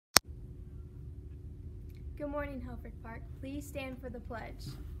Good morning, Helfrich Park. Please stand for the pledge.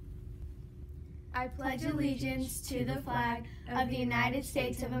 I Pledge allegiance to the flag of the United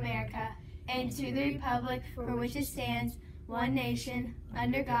States of America and to the republic for which it stands, one nation,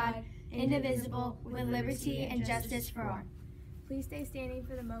 under God, indivisible, with liberty and justice for all. Please stay standing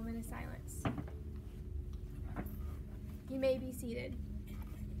for the moment of silence. You may be seated.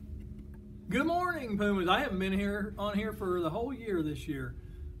 Good morning, Pumas. I haven't been on here for the whole year this year.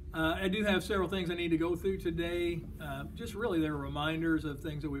 I do have several things I need to go through today. Just really they're reminders of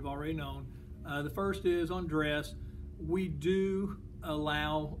things that we've already known. The first is on dress. We do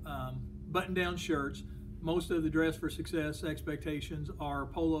allow button-down shirts. Most of the Dress for Success expectations are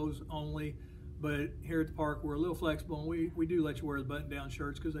polos only, but here at the park we're a little flexible and we do let you wear the button-down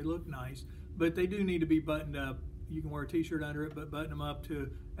shirts because they look nice, but they do need to be buttoned up. You can wear a t-shirt under it, but button them up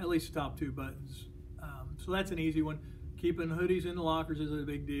to at least the top two buttons. So that's an easy one. Keeping hoodies in the lockers is a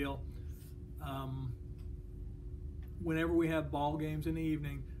big deal. Whenever we have ball games in the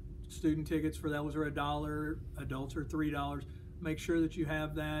evening, student tickets for those are $1, adults are $3. Make sure that you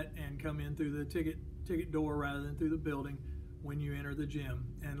have that and come in through the ticket door rather than through the building when you enter the gym.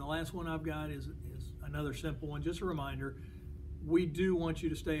 And the last one I've got is another simple one, just a reminder. We do want you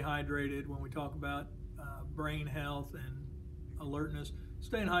to stay hydrated when we talk about brain health and alertness.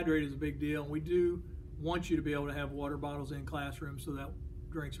 Staying hydrated is a big deal. We do want you to be able to have water bottles in classrooms so that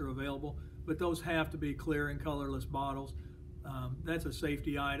drinks are available, but those have to be clear and colorless bottles. That's a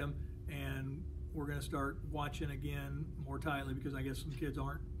safety item, and we're going to start watching again more tightly because I guess some kids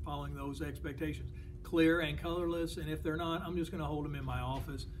aren't following those expectations. Clear and colorless, and if they're not, I'm just going to hold them in my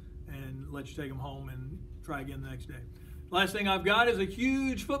office and let you take them home and try again the next day. Last thing I've got is a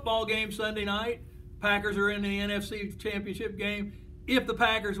huge football game Sunday night. Packers are in the NFC Championship game. If the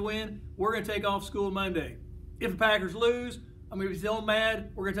Packers win, we're going to take off school Monday. If the Packers lose, I'm going to be still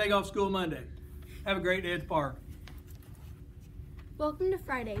mad. We're going to take off school Monday. Have a great day at the park. Welcome to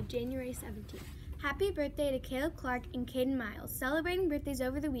Friday, January 17th. Happy birthday to Caleb Clark and Caden Miles. Celebrating birthdays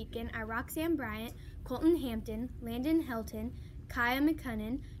over the weekend are Roxanne Bryant, Colton Hampton, Landon Helton, Kaya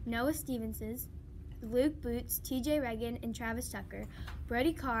McCunnan, Noah Stevenses, Luke Boots, TJ Reagan, and Travis Tucker,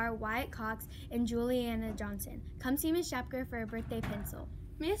 Brody Carr, Wyatt Cox, and Juliana Johnson. Come see Miss Shapker for a birthday pencil.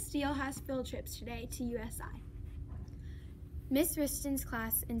 Miss Steele has field trips today to USI. Miss Riston's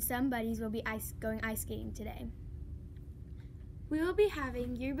class and some buddies will be going ice skating today. We will be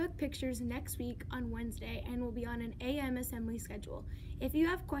having yearbook pictures next week on Wednesday and will be on an AM assembly schedule. If you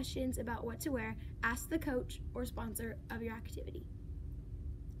have questions about what to wear, ask the coach or sponsor of your activity.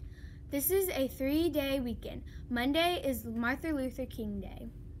 This is a 3-day weekend. Monday is Martin Luther King Day.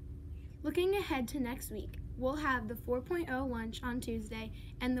 Looking ahead to next week, we'll have the 4.0 lunch on Tuesday,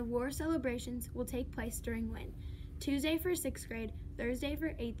 and the war celebrations will take place during Lent. Tuesday for 6th grade, Thursday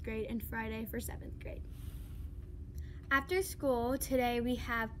for 8th grade, and Friday for 7th grade. After school, today we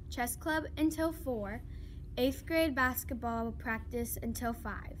have chess club until 4, 8th grade basketball practice until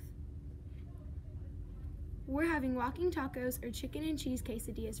 5. We're having walking tacos or chicken and cheese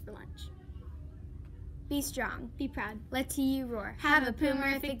quesadillas for lunch. Be strong. Be proud. Let TU roar. Have a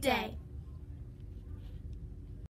Pumerific day.